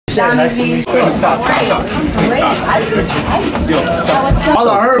Nice to meet you. Stop. All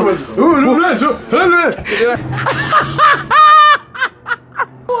I heard was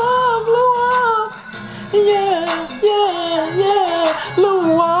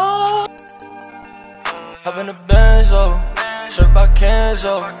Hop in the Benzo, shirt by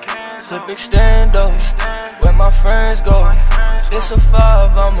Kenzo, clip extendo, where my friends go. It's a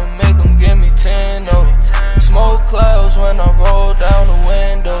 5, I'ma make them give me 10, no. Smoke clouds when I roll down the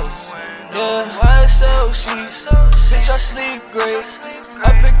windows. Yeah, YSL sheets, bitch I sleep great.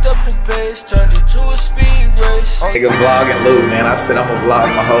 I picked up the pace, turned it to a speed race. Nigga vlogging Lou, man. I said I'm gonna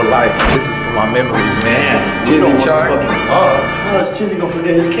vlog my whole life. This is for my memories, man. Chizzy Chart. how is Chizzy gonna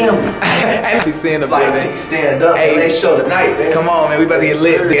forget his camera? Actually seeing the Flight building. team stand up. Hey, they show tonight, man. Come on, man. We about to get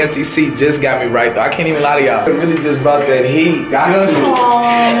lit. The FTC just got me right, though. I can't even lie to y'all. It really just brought that heat.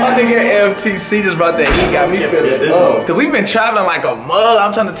 I think FTC just brought that heat. Got me feeling up. Because we've been traveling like a mug.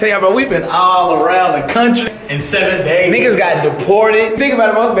 I'm trying to tell y'all, bro. We've been all around the country. In 7 days. Niggas got deported. Think about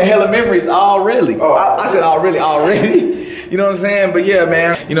it, bro. It's been hella memories already. Oh, I said already. You know what I'm saying? But yeah,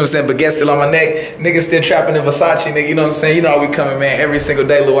 man. You know what I'm saying? Baguette still on my neck. Niggas still trapping in Versace, nigga. You know what I'm saying? You know how we coming, man. Every single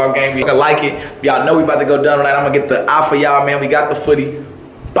day, Luau game. We gonna like it. Y'all know we about to go down tonight. I'm gonna get the eye for y'all, man. We got the footy.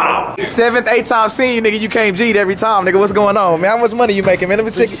 Bow. 7th, 8th time seeing you, nigga. You came G'd every time, nigga. What's going on, man? How much money you making, man? Let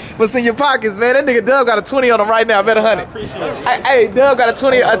me check what's in your pockets, man. That nigga Dub got a 20 on him right now. I bet 100. Appreciate it. Hey, Dub got a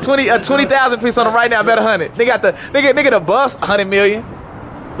 20,000 piece on him right now. I bet 100. Nigga got the nigga the bus 100 million.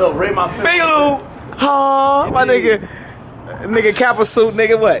 No, rate my face. b.lou. Oh, my nigga Kappa suit,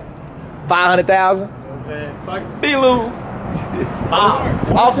 nigga. What? 500,000. Fuck b.lou. Wow.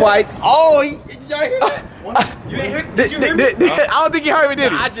 Off whites. Oh, y'all hear that? You ain't hear? Did you hear me? I don't think you heard me,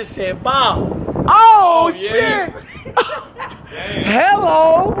 did he? I just said bomb. Oh, yeah. shit.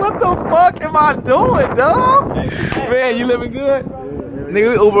 Hello. What the fuck am I doing, dog? Man, you living good? Nigga,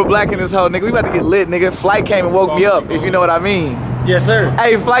 we Uber black in this hoe, nigga. We about to get lit, nigga. Flight came and woke me up, if you know what I mean. Yes, sir.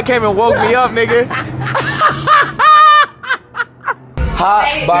 Hey, Flight came and woke me up, nigga.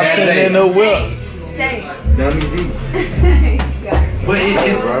 Hot boxing in the whip. Domi D. But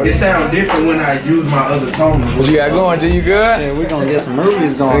it sounds different when I use my other tone. What you got going? G, you good? Yeah, we gonna get some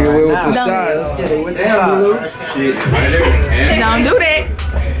movies going. Nigga, Right with now. the shot. Let's get it with the shot. Shit, right there. Don't do that.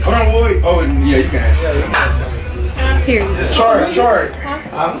 Hold on, boy. Oh, yeah, you can. Here. Chart.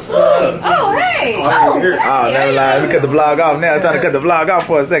 I'm sorry. Oh, hey. Oh, never mind. We cut the vlog off now. I'm trying to cut the vlog off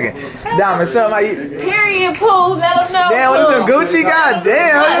for a second. Diamond, show them how you. Period, Pooh. Let them know. Damn, what is them Gucci? God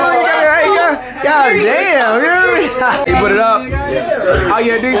damn. God damn. You hear me? You put it up. Oh,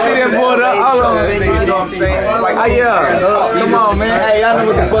 yeah, DC didn't pull it up. Hold on. You know what I'm saying? Oh, yeah. Come on, man. Hey, y'all know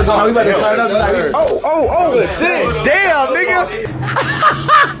what the fuck's going on. We about to turn up tonight. Oh, shit. Damn, nigga.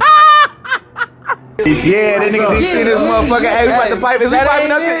 Yeah, that nigga DC this motherfucker. Hey, we about to pipe. Is we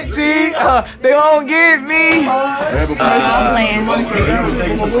piping up this? See? They won't get me. I'm playing.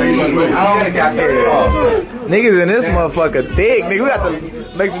 Niggas in this motherfucker thick. Nigga, we got to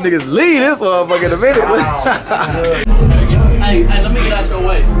make some niggas leave this motherfucker in a minute. Hey, let me get out your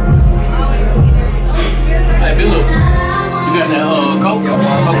way. Hey, b.lou, you got that coke?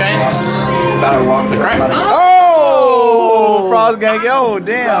 Okay. The crack. Oh, Frost Gang, yo,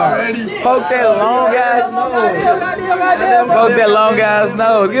 damn. Poke that long ass nose. Poke that long ass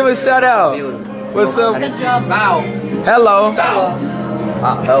nose. Give a shout out. What's up? Hello.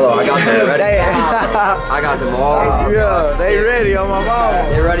 Hello, I got them ready. I got them all. Yeah, they ready on my mama.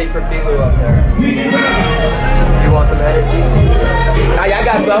 They're ready for b.lou up there. You want some Hennessy? Nah, yeah, I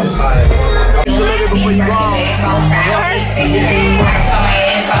got some. Before you go on.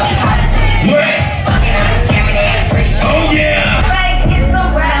 Oh, yeah.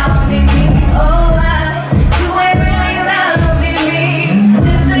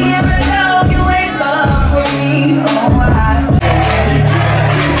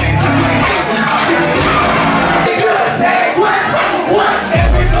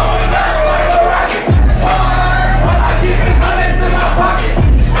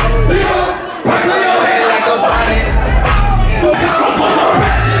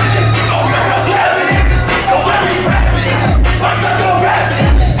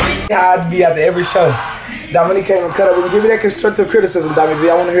 How I'd be after every show. Dominique came and cut up with me. Give me that constructive criticism, Dominique.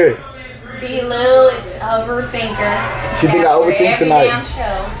 I want to hear it. b.lou is overthinker. She think I overthink tonight. Every damn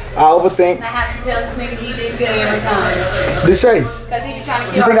show. I overthink. I have to tell this nigga he did good every time. Deshae, Because he's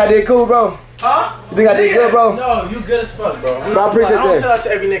trying to you think I did cool, bro? Huh? You think I did good, bro? No, you good as fuck, bro. Bro, I appreciate I don't that. tell that to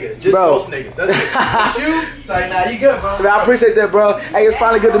every nigga. Just Bro. most niggas. That's it. But you, it's like, nah, you good, bro. Man, I appreciate that, bro. Hey, it's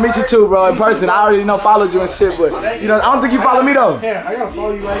finally good to meet you too, bro, in person. I already followed you and shit, but you know, I don't think you follow me though. Here, I gotta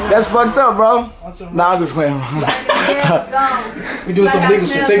follow you right now. That's fucked up, bro. Nah, I'm just playing. We doing some legal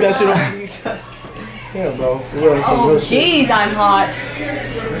shit. Take that shit off. Yeah, bro. For real, some Oh, real shit. jeez, I'm hot.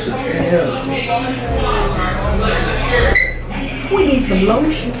 We need some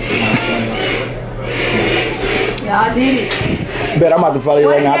lotion. Yeah, I did it. Bet I'm about to follow you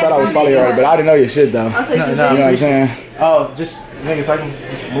right now. I thought I was following you already, but I didn't know your shit though. I'll say You know what I'm saying? Oh, just niggas, I can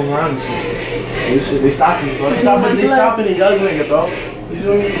just move around and shit. They stopping, bro. They stopping the young nigga, bro. You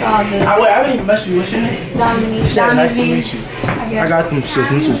feel me? It's all good. I haven't even met you. What's your name? Domi. Nice to meet you. I got them shits.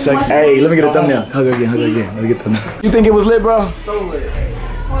 This was sexy. Hey, let me get a thumbnail. Hug her again. Let me get the thumbnail. You think it was lit, bro? So lit.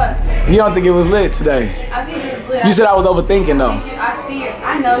 What? You don't think it was lit today? I think it was lit. You said I was overthinking though. I see it.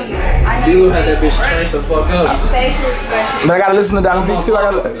 I know you. I know b.lou you. had that bitch turned the fuck up. Facial expression. But I gotta listen to Domi B too. I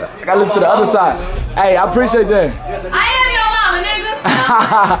gotta listen to the other side. Hey, I appreciate that. I am your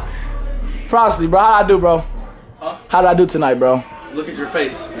mama, nigga. Frosty, bro, how I do, bro? Huh? How did I do tonight, bro? Look at your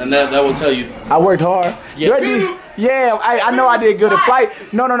face, and that will tell you. I worked hard. Yeah. Yeah, I know I did good. If Flight,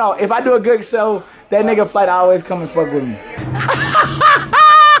 no. If I do a good show, that nigga Flight always come and fuck with me.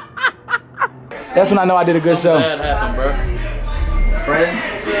 That's when I know I did a good show. Bad happened, bro. Friends.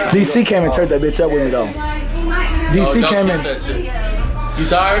 DC came and turned that bitch up with me though. DC came in. That shit. You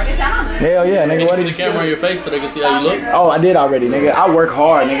tired? Hell yeah, nigga. Can you What put did the you? camera on your face so they can see how you look? Oh, I did already, nigga. I work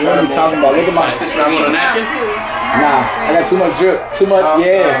hard, nigga. What are you talking about? Look at my. You want a napkin? Nah, I got too much drip. Too much,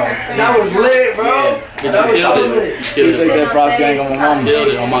 yeah. That was lit, bro. But you killed it. You Please killed take it. that Frost gang on my mama. Killed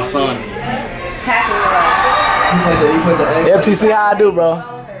it on my son. FTC, how I do, bro?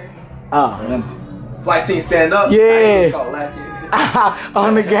 Oh, man. Flight team stand up. Yeah.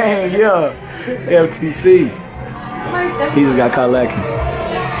 On the game, yeah. FTC. He just got caught lacking.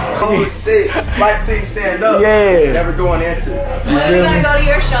 Oh shit. Flight team stand up. Yeah. Never go unanswered. When are we gonna go to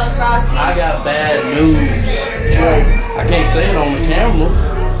your shows, Frosty? I got bad news. I can't say it on the camera.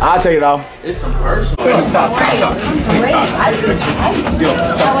 I'll take it off. It's some personal.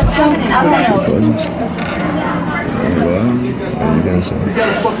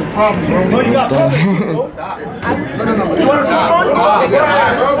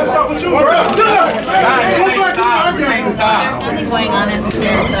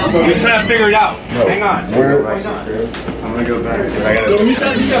 We're trying to figure it out. Hang on. I'm gonna go back. You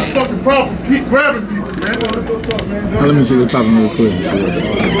got a fucking problem. Keep grabbing people, man. Let's go talk, man. Let me see what's popping real quick.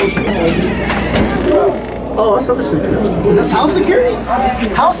 Oh, that's other security. That's house security?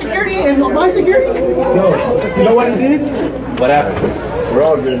 House security and my security? No. You know what he did? What happened? We're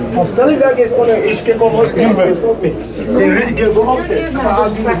all good. I was telling that guy's gonna HK go upstairs. They ready to go upstairs.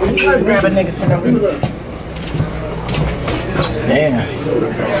 Let's grab a niggas for no reason. Damn.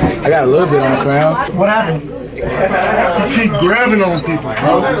 I got a little bit on the crown. What happened? Keep grabbing on people,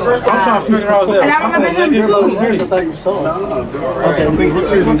 bro. I'm trying to figure out that. And I remember him too. I thought you saw him. Okay,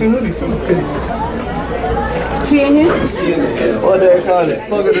 What's your fucking hoodie, too? What they call it? I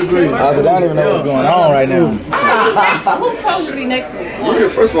said, I don't even know what's going on right now. Who told you to be next to me?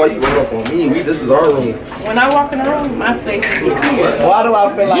 First of all, you went up on me. This is our room. When I walk in the room, my space is clear. Why do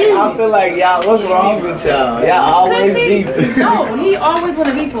I feel like y'all? What's wrong with y'all? Y'all always beefing. No, he always want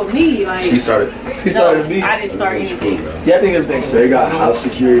to beef with me. Like She started. She started beefing. I didn't start anything. Yeah, I think it's next They year. got house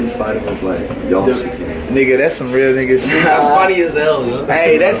security fighting with like y'all security. Nigga, that's some real nigga shit. That's funny as hell, yo.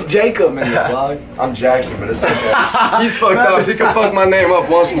 Hey, that's Jacob, man. I'm Jackson, but it's okay. He's fucked up. He can fuck my name up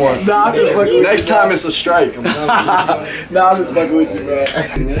once more. Nah, I'm just fucking with Next you, time it's a strike. I'm telling you. Nah, I'm just fucking with you, man.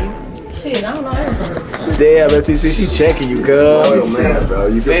 Shit, I don't know everything. Damn, FTC, she checking you, cuz. Loyal man, bro.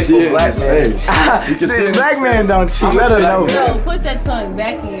 You can see it in his face. You can see it. Black man don't cheat. Let her know. No, put that tongue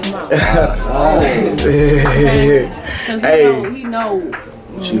back in your mouth. Cause Hey. he know.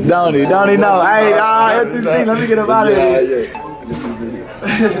 Don't he know? Hey, FTC, let me get up out of here.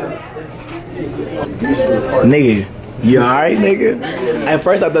 Nigga, you alright, nigga? At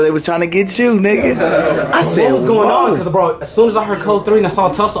first I thought they was trying to get you, nigga. I said, what was going on? Because, bro, as soon as I heard code 3 and I saw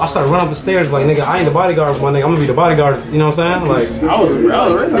a tussle, I started running up the stairs like, nigga, I ain't the bodyguard for my nigga. I'm gonna be the bodyguard, you know what I'm saying? Like, I was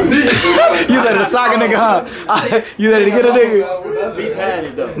ready. You ready to sock a nigga, huh? You ready to get a nigga? Beast had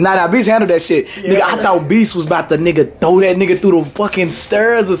it, though. Nah, Beast handled that shit. Nigga, I thought Beast was about to nigga throw that nigga through the fucking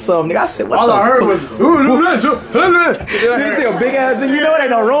stairs or something. Nigga, I said, what All the I heard fuck? was, Nigga see a big ass nigga. You know it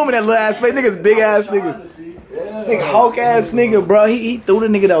ain't no room in that little ass place. Niggas big ass niggas. Nigga, Hulk ass nigga, bro. He threw the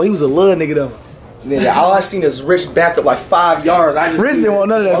nigga though. He was a little nigga though. Nigga, all I seen is Rich back up like 5 yards. I just Rich didn't want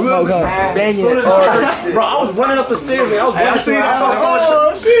none of that smoke, huh? Banging. Bro, I was running up the stairs, man. I was running.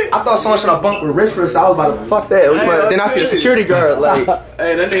 I thought someone trying to bunk with Rich first. I was about to fuck that. But then I see a security guard like,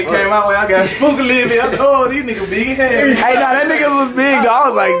 Hey, that nigga came out when I got spooky living. I thought, oh, these niggas big as hell. Hey, nah, that nigga was big, though. I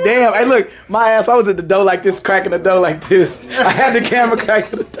was like, damn. Hey, look, my ass, I was at the door like this, cracking the door like this. I had the camera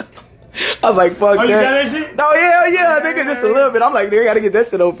cracking the door. I was like, fuck that. You got that shit? No, yeah, nigga, just a little bit. I'm like, nigga, gotta get that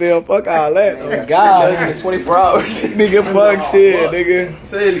shit on film. Fuck all that. Oh, God. 24 hours. Nigga, fuck shit,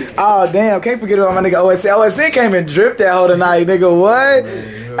 nigga. Oh, damn, can't forget about my nigga OSC. OSC came and dripped that whole tonight, nigga. What?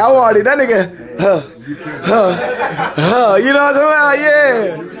 I wanted that nigga. You know what I'm talking about?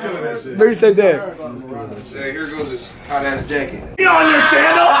 Yeah. Appreciate that. Yeah, here goes this hot ass jacket. Be on your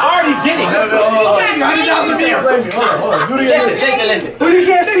channel. I already did it. Listen. Who you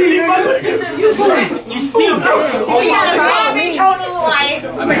can't see? You still can't see. We got a bitch on the life.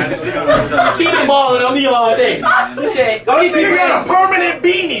 She been balling on me all day. She said, "Only thing you got a permanent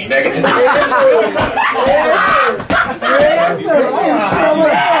beanie, nigga."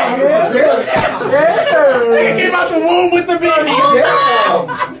 Nigga came out the womb with the beanie.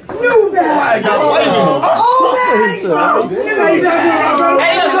 New bag.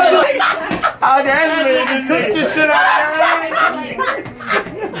 Oh, that's me. Just cook this shit out.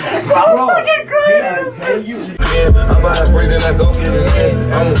 I'm fucking crazy. I'm about to break it, I go get it in.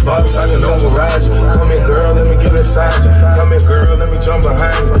 I'm a boss, I can override you. Come here, girl, let me get inside you. Come here, girl, let me jump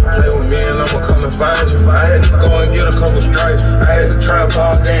behind you. Play with me and I'ma come and find you. I had to go and get a couple stripes. I had to trap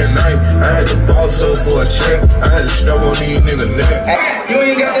all day and night. I had to boss so for a check. I had to snub on these niggas' neck. You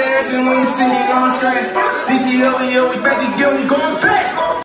ain't got the action when you sing it on straight. DCL, we back again.